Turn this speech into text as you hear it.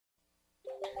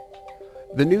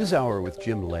The NewsHour with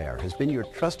Jim Lair has been your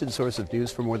trusted source of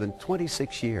news for more than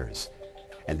 26 years.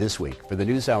 And this week, for the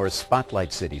NewsHour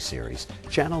Spotlight City series,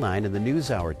 Channel 9 and the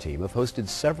NewsHour team have hosted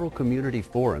several community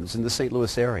forums in the St.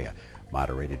 Louis area,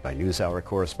 moderated by NewsHour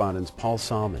correspondents Paul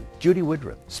Salmon, Judy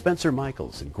Woodruff, Spencer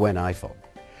Michaels, and Gwen Ifill.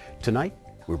 Tonight,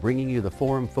 we're bringing you the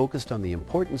forum focused on the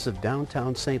importance of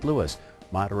downtown St. Louis,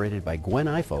 moderated by Gwen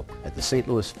Ifill at the St.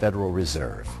 Louis Federal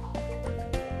Reserve.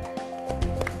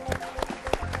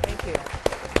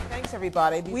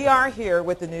 Everybody. We are here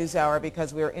with the NewsHour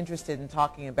because we are interested in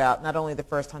talking about not only the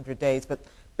first 100 days, but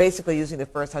basically using the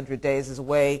first 100 days as a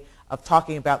way of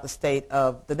talking about the state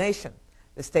of the nation,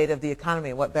 the state of the economy,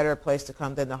 and what better place to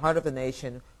come than the heart of the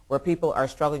nation where people are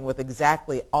struggling with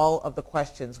exactly all of the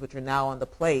questions which are now on the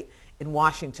plate in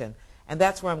Washington. And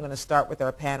that's where I'm going to start with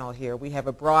our panel here. We have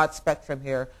a broad spectrum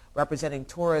here representing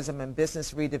tourism and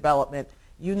business redevelopment.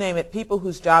 You name it, people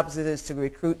whose jobs it is to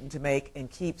recruit and to make and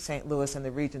keep St. Louis and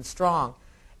the region strong.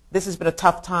 This has been a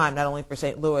tough time, not only for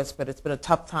St. Louis, but it's been a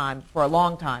tough time for a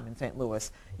long time in St.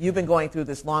 Louis. You've been going through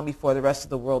this long before the rest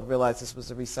of the world realized this was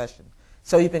a recession.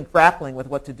 So you've been grappling with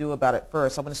what to do about it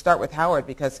first. I'm going to start with Howard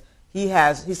because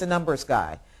he's a numbers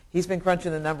guy. He's been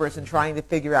crunching the numbers and trying to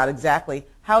figure out exactly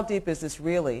how deep is this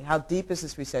really? How deep is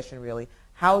this recession really?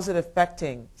 How is it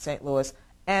affecting St. Louis?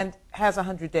 And has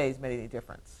 100 days made any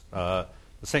difference?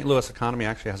 The St. Louis economy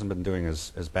actually hasn't been doing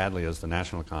as badly as the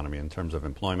national economy in terms of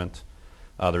employment.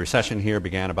 The recession here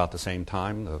began about the same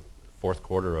time, the fourth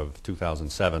quarter of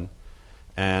 2007,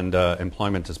 and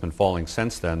employment has been falling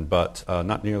since then, but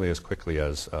not nearly as quickly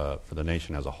as for the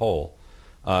nation as a whole.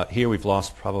 Here we've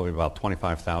lost probably about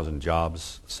 25,000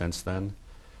 jobs since then,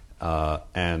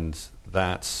 and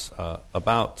that's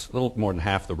about a little more than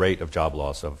half the rate of job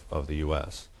loss of the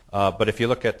U.S. But if you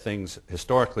look at things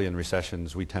historically in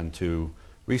recessions, we tend to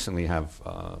recently have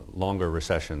longer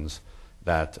recessions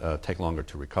that take longer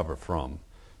to recover from.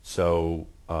 So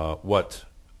what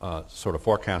sort of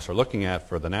forecasts are looking at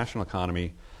for the national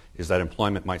economy is that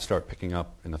employment might start picking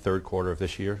up in the third quarter of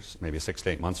this year, maybe 6 to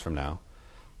 8 months from now.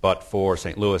 But for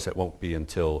St. Louis, it won't be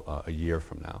until a year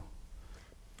from now.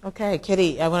 Okay,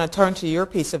 Kitty, I want to turn to your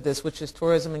piece of this, which is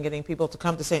tourism and getting people to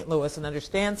come to St. Louis and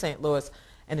understand St. Louis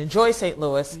and enjoy St.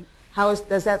 Louis.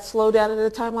 Does that slow down at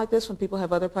a time like this when people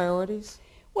have other priorities?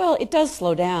 Well, it does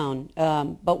slow down,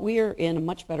 but we're in a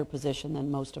much better position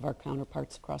than most of our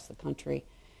counterparts across the country.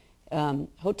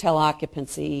 Hotel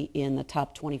occupancy in the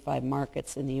top 25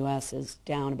 markets in the U.S. is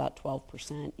down about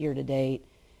 12% year to date.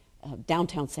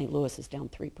 Downtown St. Louis is down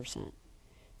 3%.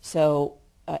 So,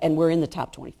 and we're in the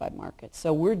top 25 markets.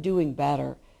 So we're doing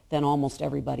better than almost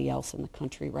everybody else in the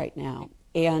country right now.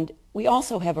 And we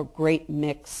also have a great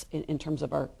mix in terms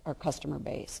of our customer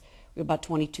base. We have about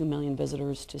 22 million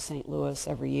visitors to St. Louis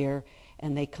every year,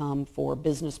 and they come for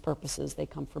business purposes, they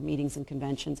come for meetings and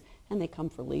conventions, and they come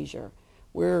for leisure.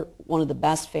 We're one of the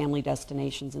best family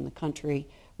destinations in the country.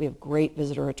 We have great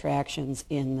visitor attractions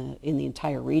in the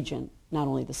entire region, not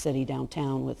only the city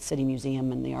downtown with City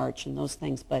Museum and the Arch and those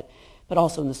things, but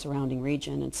also in the surrounding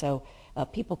region. And so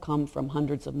people come from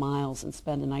hundreds of miles and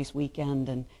spend a nice weekend,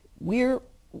 and we're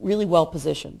really well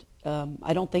positioned.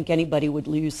 I don't think anybody would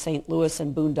use St. Louis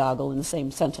and boondoggle in the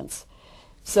same sentence.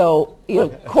 So,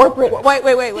 corporate... Wait,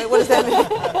 what does that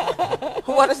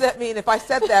mean? What does that mean? If I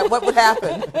said that, what would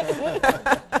happen?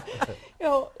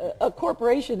 A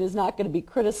corporation is not going to be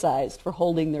criticized for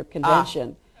holding their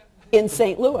convention in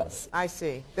St. Louis. I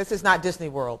see. This is not Disney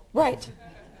World. Right.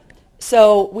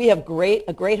 So we have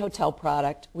a great hotel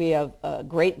product. We have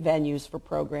great venues for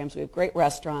programs. We have great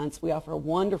restaurants. We offer a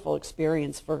wonderful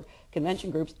experience for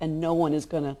convention groups, and no one is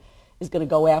going to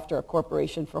go after a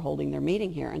corporation for holding their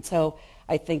meeting here. And so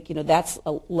I think that's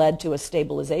led to a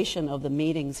stabilization of the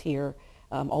meetings here,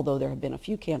 although there have been a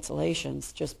few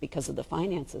cancellations just because of the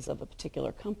finances of a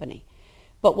particular company.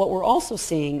 But what we're also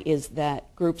seeing is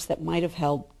that groups that might have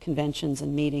held conventions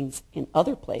and meetings in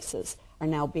other places are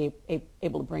now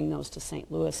able to bring those to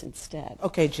St. Louis instead.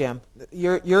 Okay, Jim,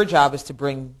 your job is to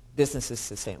bring businesses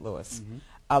to St. Louis.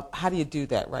 Mm-hmm. How do you do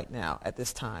that right now at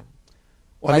this time?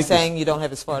 Well, by saying you don't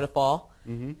have as far to fall?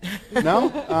 Mm-hmm.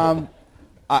 No.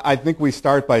 I think we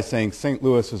start by saying St.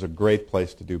 Louis is a great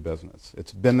place to do business.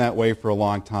 It's been that way for a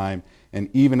long time, and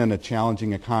even in a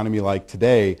challenging economy like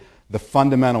today, the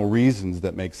fundamental reasons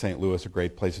that make St. Louis a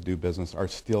great place to do business are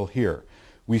still here.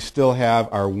 We still have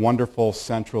our wonderful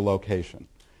central location.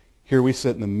 Here we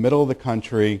sit in the middle of the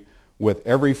country with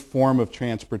every form of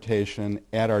transportation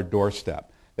at our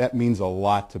doorstep. That means a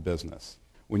lot to business.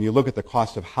 When you look at the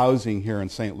cost of housing here in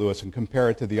St. Louis and compare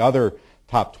it to the other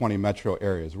top 20 metro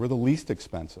areas, we're the least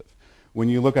expensive. When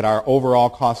you look at our overall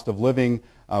cost of living,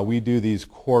 we do these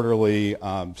quarterly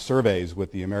surveys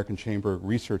with the American Chamber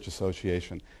Research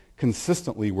Association.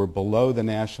 Consistently, we're below the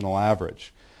national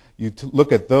average. You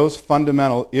look at those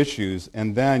fundamental issues,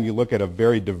 and then you look at a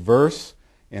very diverse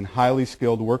and highly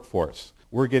skilled workforce.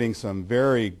 We're getting some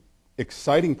very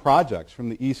exciting projects from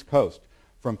the East Coast,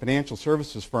 from financial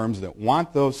services firms that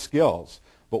want those skills,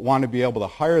 but want to be able to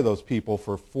hire those people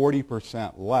for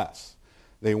 40% less.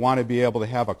 They want to be able to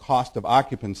have a cost of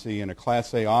occupancy in a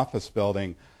Class A office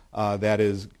building that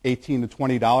is $18 to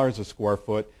 $20 a square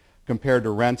foot, compared to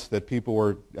rents that people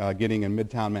were getting in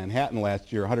Midtown Manhattan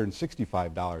last year,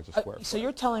 $165 a square foot. So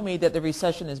you're telling me that the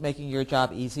recession is making your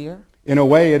job easier? In a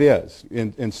way it is.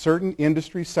 In certain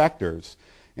industry sectors,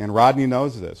 and Rodney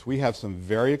knows this, we have some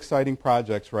very exciting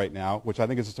projects right now, which I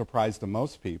think is a surprise to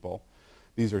most people.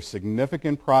 These are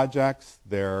significant projects.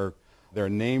 They're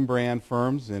name brand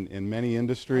firms in many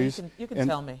industries. You can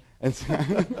tell me.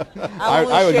 I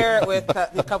will share it with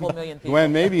a couple million people.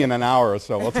 Gwen, maybe in an hour or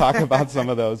so we'll talk about some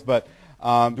of those. But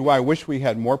do I wish we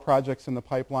had more projects in the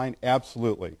pipeline?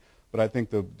 Absolutely. But I think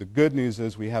the good news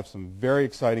is we have some very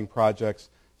exciting projects.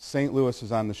 St. Louis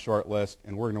is on the short list,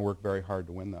 and we're going to work very hard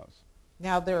to win those.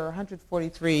 Now, there are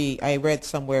 143, I read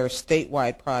somewhere,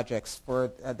 statewide projects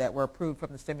that were approved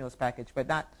from the stimulus package, but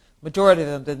not majority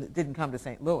of them didn't come to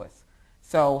St. Louis.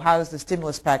 So how does the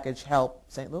stimulus package help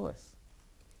St. Louis?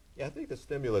 Yeah, I think the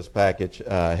stimulus package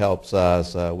helps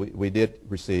us. We did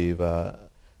receive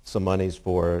some monies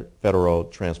for federal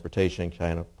transportation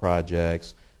kind of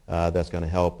projects that's going to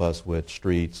help us with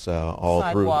streets all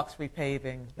through. Sidewalks,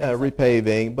 repaving.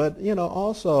 Repaving, but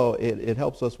also it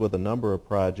helps us with a number of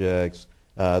projects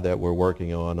that we're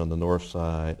working on the north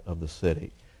side of the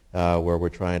city, where we're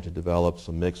trying to develop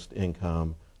some mixed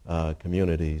income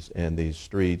communities, and these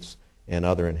streets and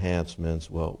other enhancements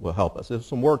will help us. There's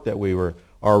some work that we were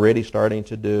already starting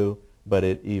to do, but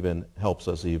it even helps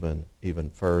us even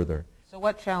further. So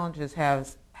what challenges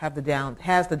has the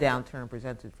downturn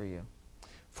presented for you?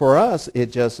 For us,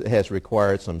 it just has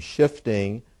required some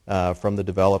shifting from the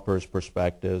developers'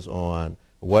 perspectives on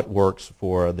what works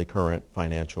for the current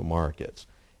financial markets.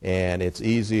 And it's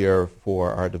easier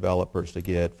for our developers to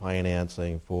get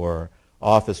financing for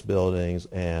office buildings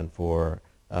and for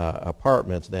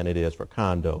apartments than it is for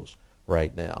condos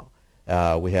right now.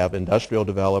 We have industrial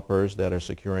developers that are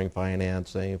securing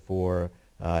financing for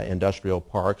industrial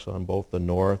parks on both the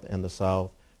north and the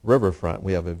south riverfront.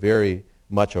 We have a very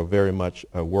much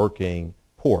a working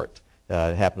port.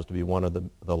 It happens to be one of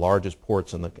the largest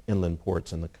ports inland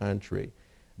ports in the country.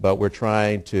 But we're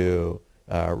trying to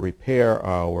repair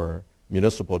our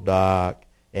municipal dock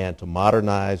and to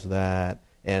modernize that,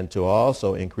 and to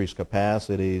also increase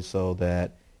capacity so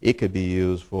that it could be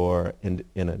used for, in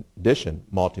addition,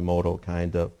 multimodal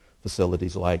kind of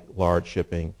facilities like large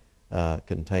shipping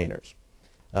containers.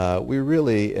 We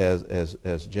really,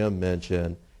 as Jim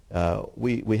mentioned,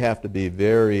 we have to be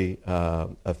very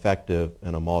effective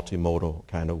in a multimodal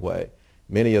kind of way.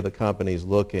 Many of the companies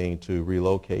looking to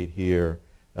relocate here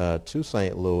to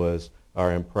St. Louis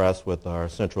are impressed with our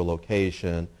central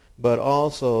location, but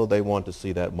also they want to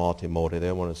see that multimodal.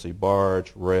 They want to see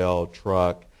barge, rail,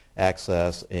 truck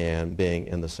access, and being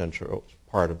in the central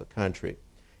part of the country.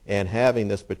 And having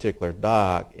this particular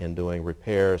dock and doing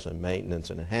repairs and maintenance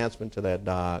and enhancement to that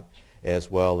dock,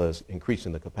 as well as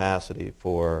increasing the capacity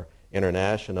for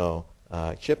international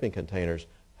shipping containers,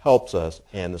 helps us,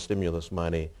 and the stimulus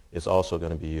money is also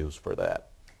going to be used for that.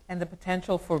 And the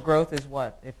potential for growth is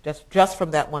what? If just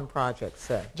from that one project,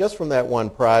 say? Just from that one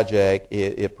project,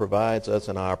 it provides us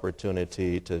an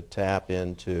opportunity to tap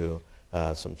into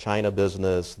some China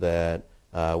business that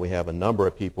we have a number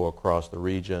of people across the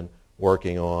region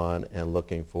working on and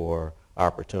looking for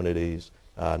opportunities,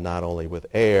 not only with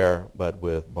air, but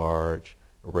with barge,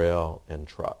 rail, and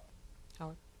truck.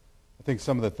 Howard? I think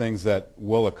some of the things that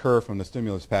will occur from the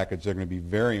stimulus package that are going to be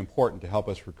very important to help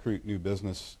us recruit new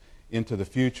business into the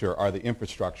future are the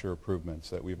infrastructure improvements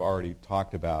that we've already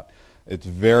talked about. It's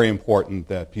very important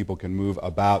that people can move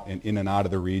about and in and out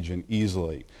of the region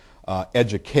easily.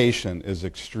 Education is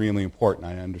extremely important.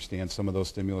 I understand some of those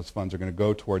stimulus funds are going to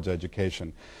go towards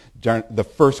education. The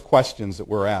first questions that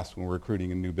we're asked when we're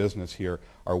recruiting a new business here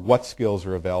are what skills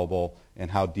are available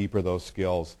and how deep are those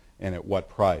skills and at what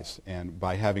price. And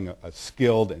by having a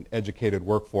skilled and educated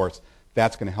workforce,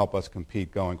 that's going to help us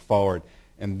compete going forward.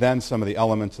 And then some of the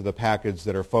elements of the package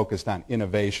that are focused on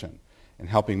innovation and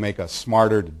helping make us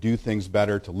smarter, to do things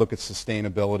better, to look at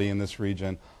sustainability in this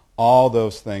region. All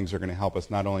those things are going to help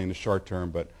us not only in the short term,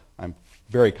 but I'm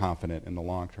very confident in the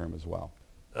long term as well.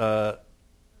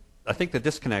 I think the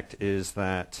disconnect is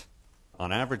that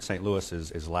on average, St. Louis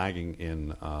is lagging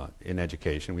in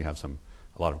education. We have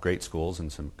a lot of great schools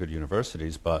and some good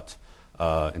universities, but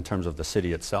in terms of the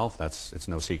city itself, it's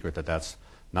no secret that that's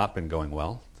not been going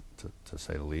well, to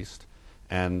say the least.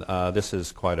 And this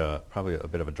is probably a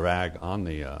bit of a drag on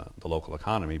the local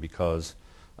economy because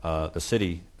the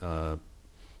city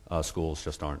schools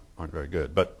just aren't very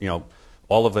good. But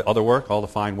all of the other work, all the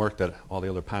fine work that all the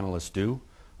other panelists do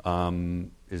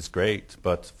is great.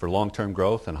 But for long-term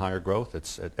growth and higher growth,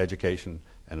 it's education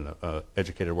and an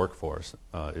educated workforce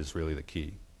is really the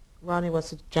key. Rodney wants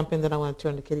to jump in, then I want to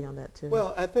turn to Kitty on that too.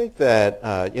 Well, I think that,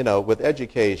 with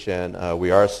education,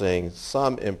 we are seeing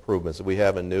some improvements. We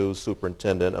have a new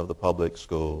superintendent of the public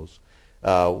schools.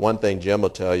 One thing Jim will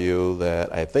tell you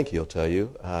that I think he'll tell you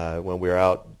when we're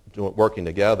out working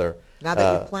together. Now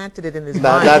that you planted it in his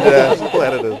not mind. that I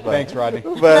planted his mind. Thanks, Rodney.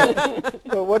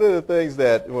 But one of the things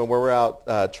that when we're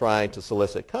out trying to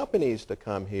solicit companies to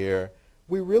come here,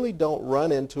 we really don't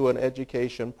run into an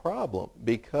education problem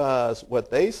because what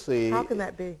they see... How can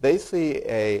that be? They see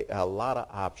a lot of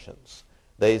options.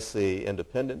 They see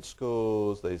independent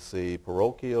schools, they see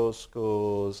parochial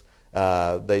schools,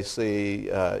 they see,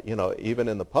 even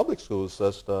in the public school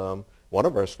system, one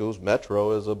of our schools,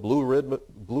 Metro, is a blue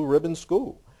ribbon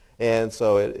school. And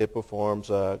so it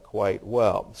performs quite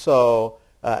well. So,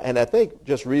 and I think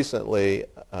just recently,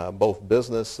 both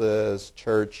businesses,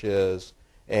 churches,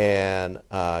 and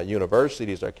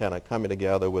universities are kind of coming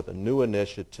together with a new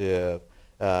initiative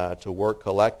to work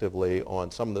collectively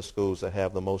on some of the schools that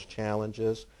have the most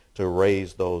challenges to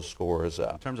raise those scores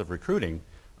up. In terms of recruiting,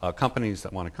 companies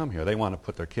that want to come here, they want to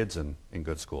put their kids in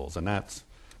good schools, and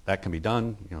that can be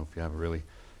done. If you have a really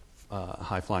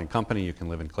high-flying company, you can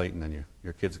live in Clayton and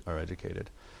your kids are educated.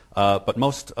 But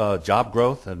most job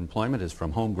growth and employment is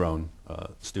from homegrown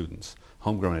students,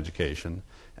 homegrown education,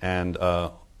 and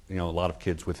a lot of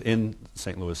kids within the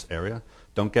St. Louis area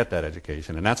don't get that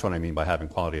education, and that's what I mean by having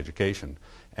quality education.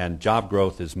 And job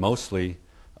growth is mostly,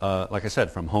 like I said,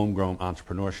 from homegrown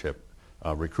entrepreneurship.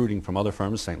 Recruiting from other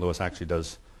firms, St. Louis actually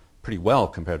does pretty well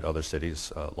compared to other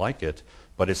cities like it,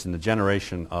 but it's in the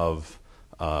generation of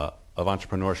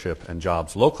entrepreneurship and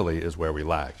jobs locally is where we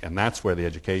lag, and that's where the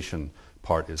education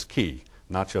part is key,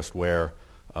 not just where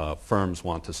firms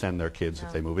want to send their kids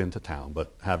if they move into town,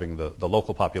 but having the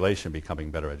local population becoming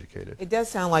better educated. It does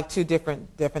sound like two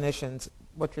different definitions,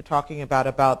 what you're talking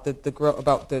about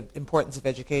the importance of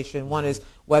education. One is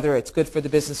whether it's good for the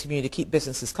business community to keep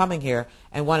businesses coming here,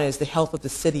 and one is the health of the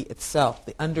city itself,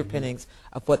 the underpinnings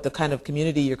of what the kind of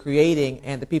community you're creating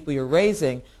and the people you're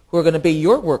raising who are going to be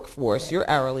your workforce, your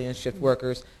hourly and shift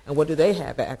workers, and what do they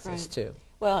have access to?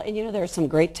 Well, and there are some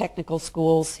great technical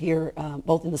schools here,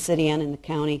 both in the city and in the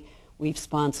county. We've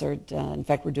sponsored, in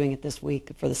fact, we're doing it this week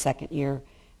for the second year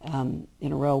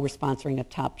in a row. We're sponsoring a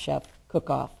Top Chef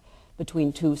cook-off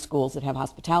between two schools that have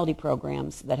hospitality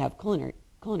programs that have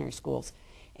culinary schools.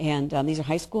 And these are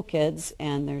high school kids,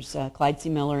 and there's Clyde C.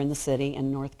 Miller in the city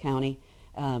and North County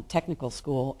Technical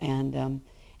School.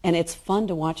 And it's fun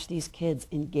to watch these kids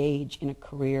engage in a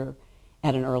career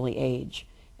at an early age.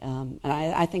 And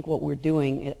I think what we're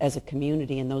doing as a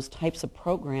community in those types of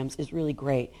programs is really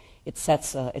great. It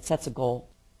sets a goal.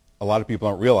 A lot of people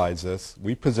don't realize this.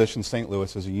 We position St.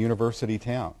 Louis as a university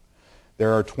town.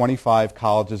 There are 25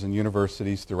 colleges and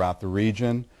universities throughout the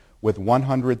region with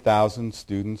 100,000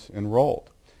 students enrolled.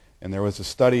 And there was a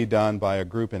study done by a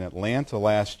group in Atlanta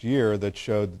last year that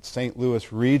showed that St.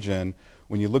 Louis region,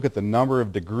 when you look at the number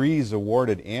of degrees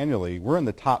awarded annually, we're in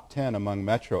the top 10 among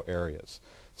metro areas.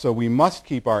 So we must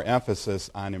keep our emphasis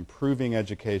on improving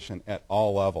education at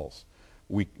all levels.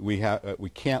 We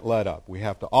can't let up. We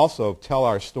have to also tell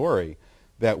our story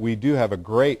that we do have a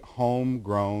great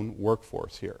homegrown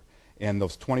workforce here. And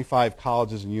those 25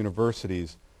 colleges and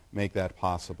universities make that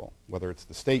possible. Whether it's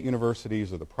the state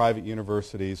universities or the private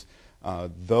universities,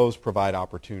 those provide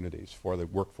opportunities for the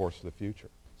workforce of the future.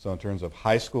 So in terms of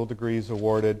high school degrees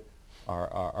awarded,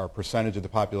 our percentage of the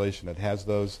population that has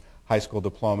those high school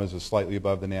diplomas is slightly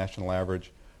above the national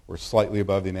average. We're slightly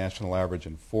above the national average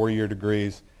in four-year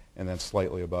degrees, and then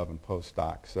slightly above in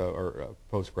postdoc, or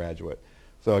postgraduate.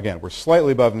 So again, we're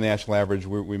slightly above the national average.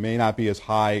 We may not be as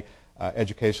high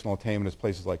educational attainment as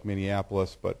places like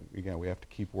Minneapolis, but again, we have to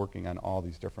keep working on all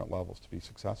these different levels to be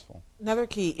successful. Another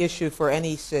key issue for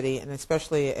any city, and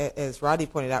especially as Rodney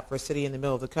pointed out, for a city in the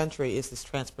middle of the country, is this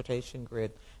transportation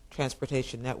grid,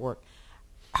 transportation network.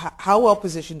 How well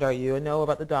positioned are you? I know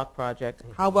about the dock project.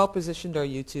 How well positioned are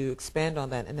you to expand on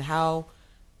that, and how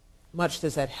much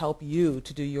does that help you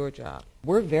to do your job?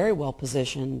 We're very well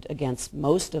positioned against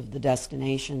most of the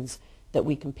destinations that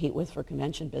we compete with for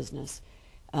convention business.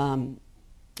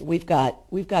 We've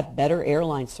got better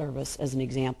airline service, as an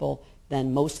example,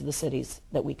 than most of the cities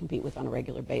that we compete with on a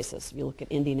regular basis. If you look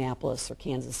at Indianapolis or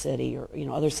Kansas City or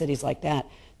other cities like that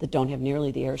don't have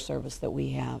nearly the air service that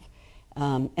we have.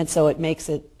 And so it makes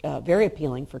it very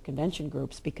appealing for convention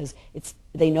groups because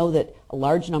they know that a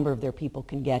large number of their people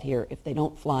can get here. If they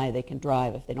don't fly, they can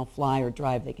drive. If they don't fly or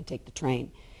drive, they can take the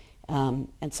train.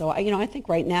 And so I think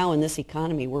right now in this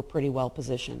economy we're pretty well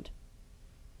positioned.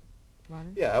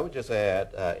 Rodney? Yeah, I would just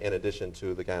add, in addition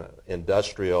to the kind of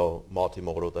industrial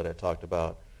multimodal that I talked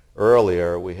about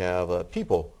earlier, we have a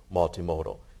people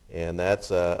multimodal. And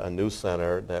that's a new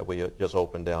center that we just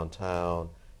opened downtown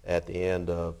at the end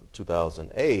of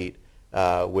 2008,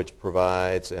 which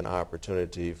provides an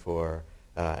opportunity for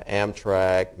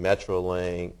Amtrak,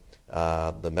 Metrolink,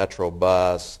 the Metro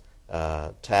bus,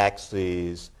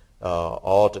 taxis,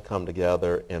 all to come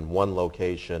together in one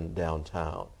location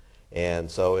downtown.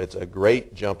 And so it's a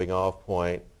great jumping off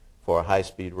point for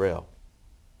high-speed rail.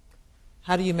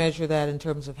 How do you measure that in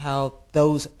terms of how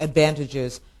those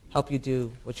advantages help you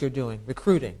do what you're doing,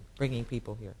 recruiting, bringing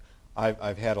people here?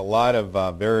 I've had a lot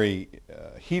of very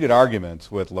heated arguments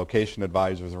with location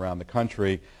advisors around the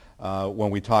country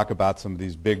when we talk about some of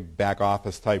these big back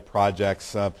office type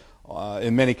projects.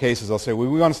 In many cases they'll say, well,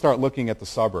 we want to start looking at the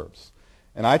suburbs.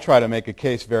 And I try to make a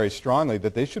case very strongly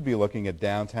that they should be looking at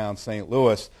downtown St.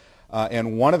 Louis.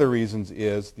 And one of the reasons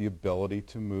is the ability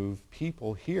to move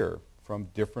people here from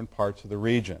different parts of the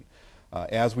region.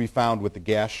 As we found with the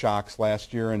gas shocks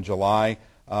last year in July,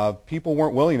 people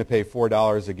weren't willing to pay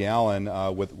 $4 a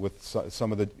gallon with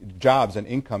some of the jobs and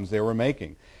incomes they were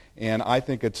making. And I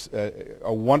think it's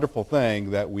a wonderful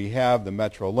thing that we have the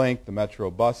Metrolink, the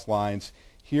Metro bus lines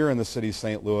here in the city of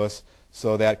St. Louis,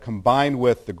 so that combined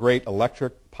with the great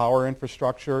electric power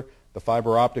infrastructure, the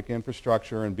fiber optic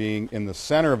infrastructure, and being in the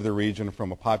center of the region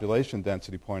from a population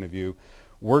density point of view,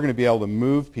 we're going to be able to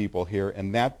move people here,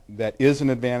 and that is an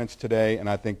advantage today, and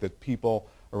I think that people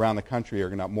around the country are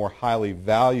going to more highly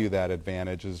value that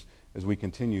advantage as we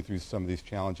continue through some of these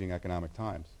challenging economic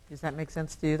times. Does that make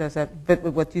sense to you? Does that fit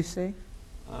with what you see?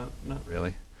 Not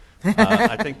really.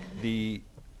 I think the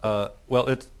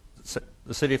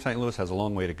city of St. Louis has a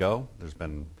long way to go. There's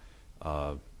been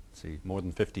more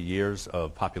than 50 years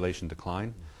of population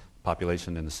decline.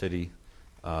 Population in the city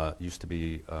used to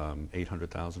be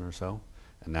 800,000 or so,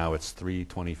 and now it's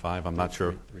 325. I'm not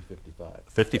sure. 355.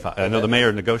 55. I know the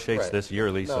mayor negotiates this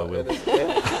yearly, so we'll.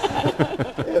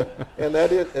 And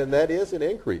that is an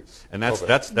increase. And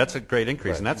that's a great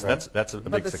increase, and that's a big success.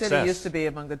 But the city used to be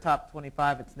among the top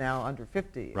 25. It's now under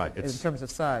 50 in terms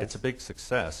of size. It's a big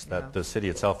success that the city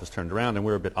itself has turned around, and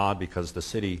we're a bit odd because the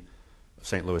city of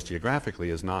St. Louis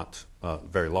geographically is not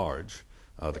very large.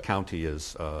 The county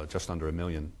is just under 1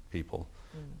 million people,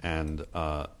 and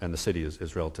the city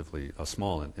is relatively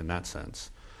small in that sense.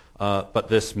 But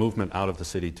this movement out of the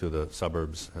city to the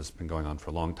suburbs has been going on for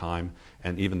a long time,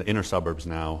 and even the inner suburbs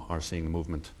now are seeing the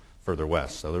movement further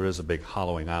west. So there is a big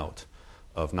hollowing out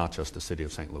of not just the city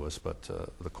of St. Louis, but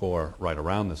the core right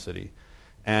around the city.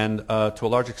 And to a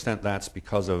large extent that's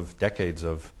because of decades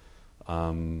of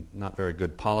not very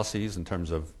good policies in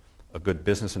terms of a good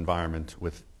business environment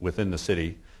within the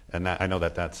city. And I know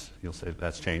you'll say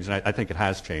that's changed, and I think it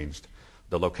has changed.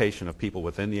 The location of people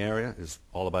within the area is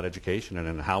all about education, and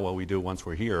then how well we do once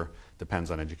we're here depends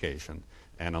on education.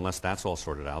 And unless that's all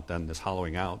sorted out, then this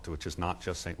hollowing out, which is not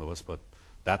just St. Louis, but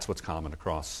that's what's common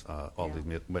across all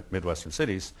these Midwestern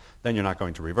cities, then you're not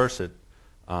going to reverse it.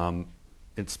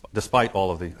 Despite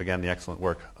all of the excellent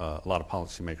work a lot of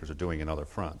policymakers are doing in other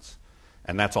fronts.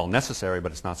 And that's all necessary,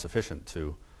 but it's not sufficient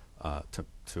to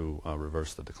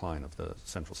reverse the decline of the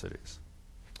central cities.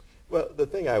 Well, the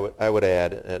thing I would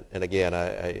add, and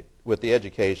again, with the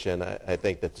education, I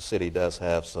think that the city does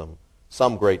have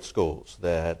some great schools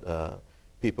that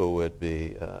people would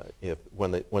be,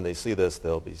 when they see this,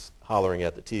 they'll be hollering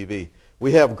at the TV.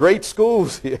 We have great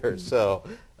schools here, so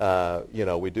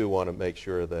we do want to make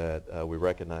sure that we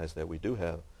recognize that we do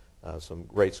have some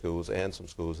great schools and some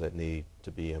schools that need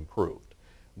to be improved.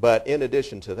 But in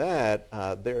addition to that,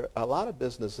 there are a lot of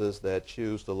businesses that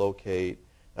choose to locate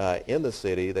in the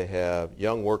city. They have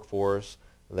young workforce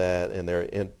and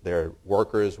their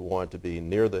workers want to be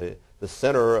near the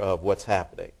center of what's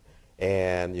happening.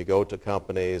 And you go to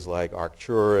companies like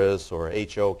Arcturus or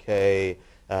HOK.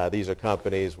 These are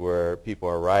companies where people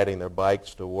are riding their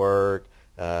bikes to work.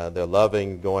 They're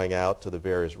loving going out to the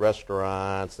various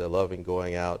restaurants. They're loving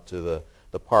going out to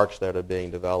the parks that are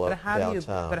being developed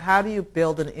downtown. But how do you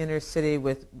build an inner city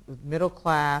with middle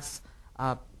class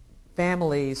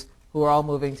families who are all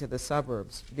moving to the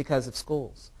suburbs because of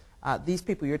schools? these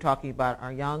people you're talking about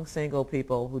are young, single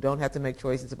people who don't have to make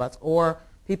choices about, or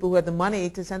people who have the money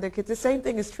to send their kids. The same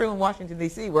thing is true in Washington,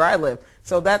 D.C., where I live.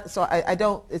 So I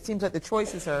don't, it seems like the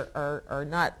choices are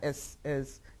not as,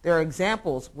 there are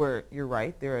examples where you're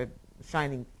right, there are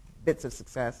shining bits of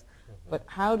success, but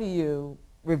how do you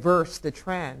reverse the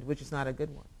trend, which is not a good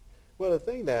one? Well, the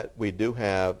thing that we do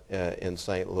have in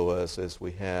St. Louis is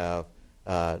we have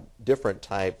different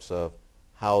types of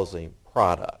housing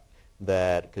product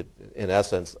that could, in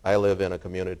essence, I live in a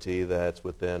community that's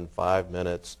within 5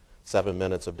 minutes, 7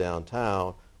 minutes of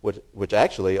downtown, which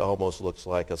actually almost looks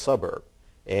like a suburb.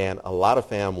 And a lot of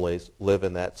families live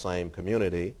in that same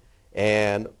community,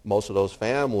 and most of those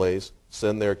families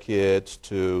send their kids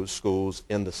to schools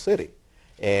in the city.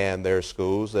 And they're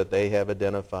schools that they have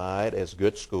identified as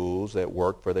good schools that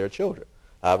work for their children.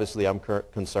 Obviously, I'm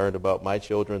concerned about my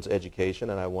children's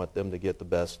education, and I want them to get the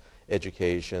best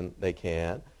education they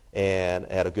can and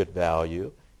at a good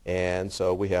value. And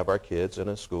so we have our kids in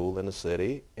a school in the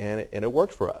city, and it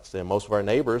works for us. And most of our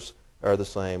neighbors are the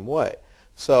same way.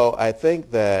 So I think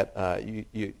that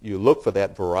you look for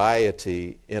that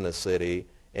variety in a city,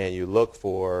 and you look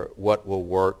for what will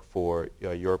work for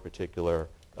your particular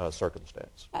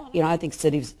circumstance. I think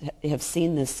cities have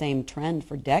seen this same trend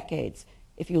for decades.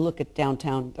 If you look at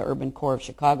downtown, the urban core of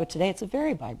Chicago today, it's a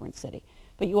very vibrant city.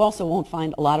 But you also won't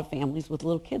find a lot of families with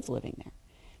little kids living there.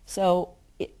 So,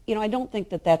 I don't think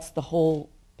that that's the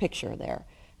whole picture there.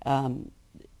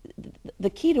 The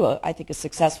key to, I think, a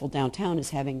successful downtown is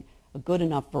having a good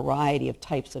enough variety of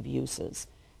types of uses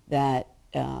that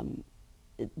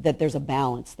there's a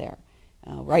balance there.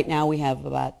 Right now we have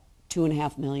about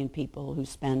 2.5 million people who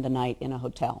spend a night in a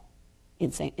hotel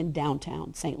in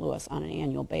downtown St. Louis on an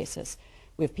annual basis.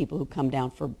 We have people who come down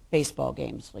for baseball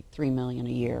games, like 3 million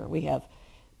a year. We have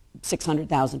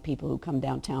 600,000 people who come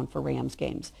downtown for Rams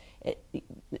games.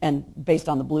 And based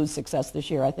on the Blues' success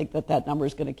this year, I think that number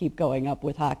is going to keep going up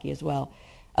with hockey as well.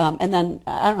 And then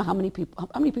I don't know how many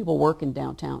people work in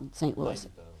downtown St. Louis.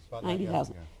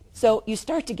 90,000. Yeah. So you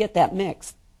start to get that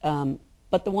mix.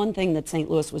 But the one thing that St.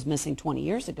 Louis was missing 20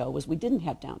 years ago was we didn't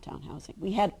have downtown housing.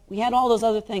 We had all those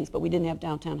other things, but we didn't have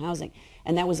downtown housing,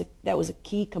 and that was a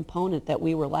key component that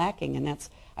we were lacking. And that's,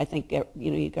 I think,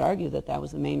 you could argue that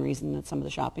was the main reason that some of the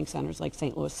shopping centers, like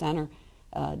St. Louis Center,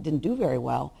 didn't do very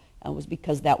well. Was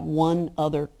because that one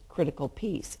other critical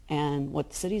piece. And what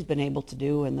the city's been able to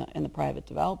do, and the private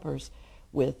developers,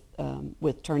 with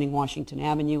turning Washington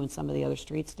Avenue and some of the other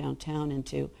streets downtown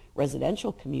into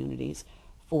residential communities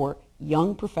for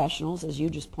young professionals, as you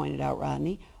just pointed out,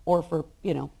 Rodney, or for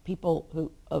people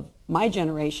who of my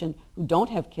generation who don't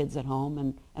have kids at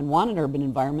home and want an urban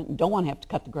environment and don't want to have to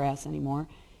cut the grass anymore.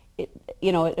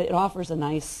 It offers a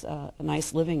nice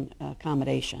living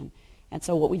accommodation, and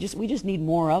so we just need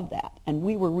more of that. And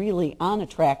we were really on a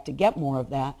track to get more of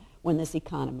that when this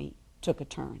economy took a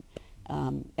turn.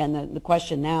 And the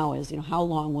question now is, how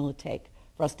long will it take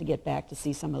for us to get back to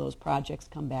see some of those projects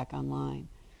come back online?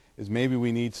 Is maybe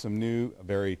we need some new,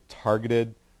 very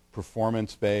targeted,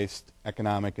 performance-based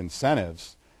economic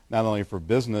incentives, not only for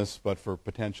business but for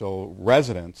potential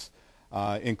residents,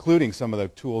 including some of the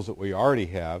tools that we already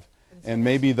have. And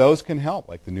maybe those can help,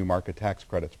 like the new market tax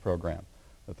credits program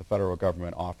that the federal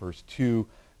government offers to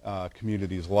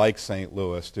communities like St.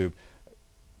 Louis to,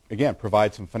 again,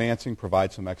 provide some financing,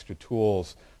 provide some extra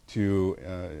tools to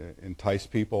entice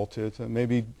people to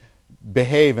maybe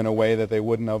behave in a way that they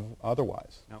wouldn't have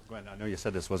otherwise. Now, Gwen, I know you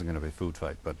said this wasn't going to be a food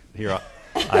fight, but here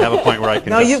I have a point where I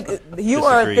can you disagree.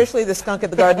 are officially the skunk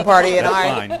at the garden party, and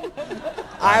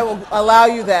I will allow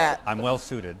you that. I'm well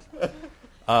suited.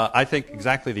 I think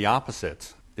exactly the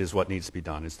opposite is what needs to be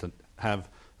done, is to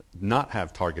not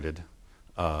have targeted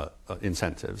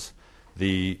incentives.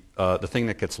 The thing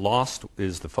that gets lost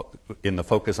is in the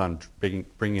focus on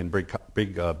bringing in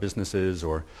big businesses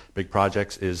or big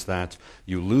projects, is that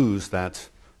you lose that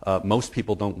most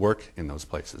people don't work in those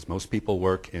places. Most people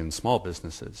work in small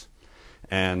businesses.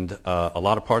 And a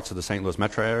lot of parts of the St. Louis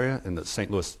metro area, and the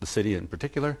St. Louis, the city in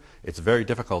particular, it's very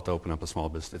difficult to open up a small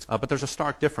business. But there's a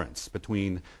stark difference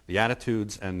between the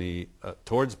attitudes and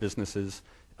towards businesses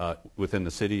within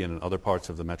the city and in other parts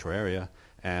of the metro area,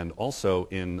 and also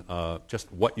in just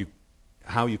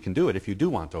how you can do it if you do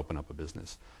want to open up a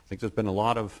business. I think there's been a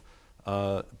lot of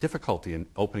difficulty in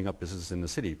opening up businesses in the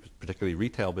city, particularly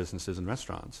retail businesses and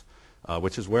restaurants,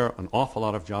 which is where an awful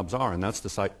lot of jobs are, and that's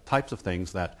the types of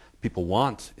things that people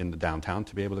want in the downtown,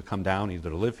 to be able to come down either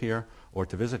to live here or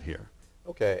to visit here.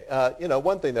 Okay,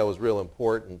 one thing that was real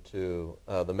important to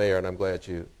the mayor, and I'm glad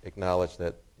you acknowledged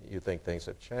that you think things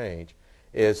have changed,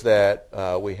 is that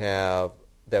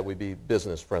we be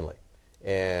business friendly.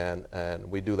 And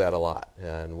we do that a lot.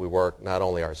 And we work not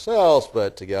only ourselves,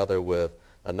 but together with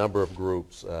a number of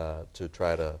groups to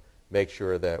try to make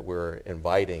sure that we're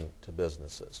inviting to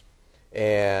businesses.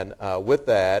 And with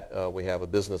that, we have a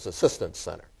business assistance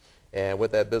center. And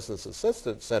what that business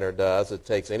assistance center does, it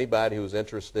takes anybody who's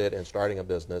interested in starting a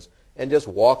business and just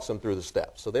walks them through the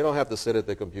steps. So they don't have to sit at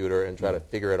the computer and try to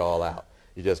figure it all out.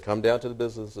 You just come down to the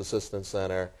business assistance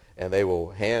center, and they will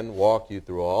hand walk you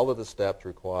through all of the steps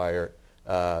required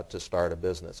to start a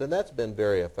business. And that's been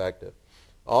very effective.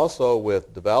 Also,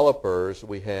 with developers,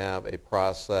 we have a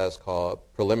process called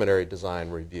preliminary design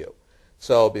review.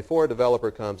 So before a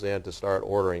developer comes in to start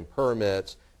ordering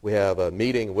permits, we have a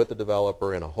meeting with the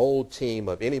developer and a whole team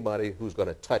of anybody who's going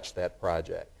to touch that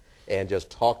project and just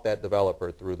talk that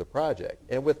developer through the project.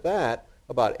 And with that,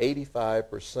 about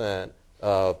 85%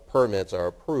 of permits are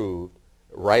approved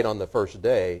right on the first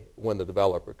day when the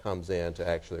developer comes in to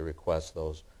actually request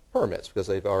those permits, because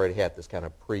they've already had this kind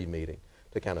of pre-meeting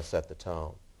to kind of set the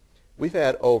tone. We've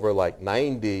had over like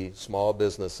 90 small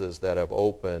businesses that have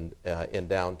opened in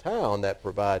downtown that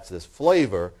provides this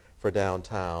flavor for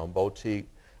downtown, boutique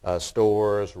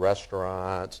stores,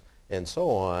 restaurants, and so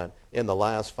on in the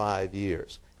last 5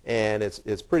 years. And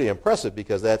it's pretty impressive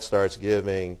because that starts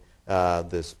giving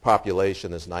this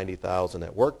population, this 90,000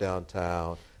 that work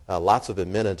downtown, lots of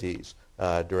amenities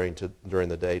during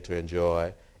the day to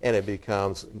enjoy. And it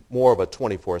becomes more of a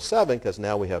 24/7 because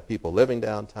now we have people living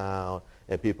downtown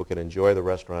and people can enjoy the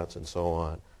restaurants and so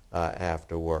on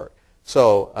after work.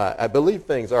 So I believe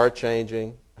things are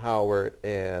changing, Howard,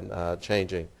 and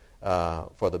changing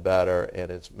for the better,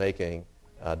 and it's making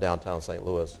downtown St.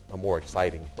 Louis a more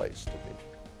exciting place to be.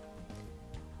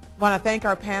 I want to thank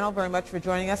our panel very much for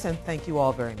joining us, and thank you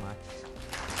all very much.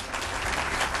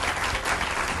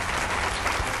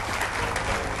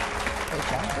 Great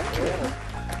job. Thank you.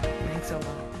 Thanks so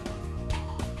much.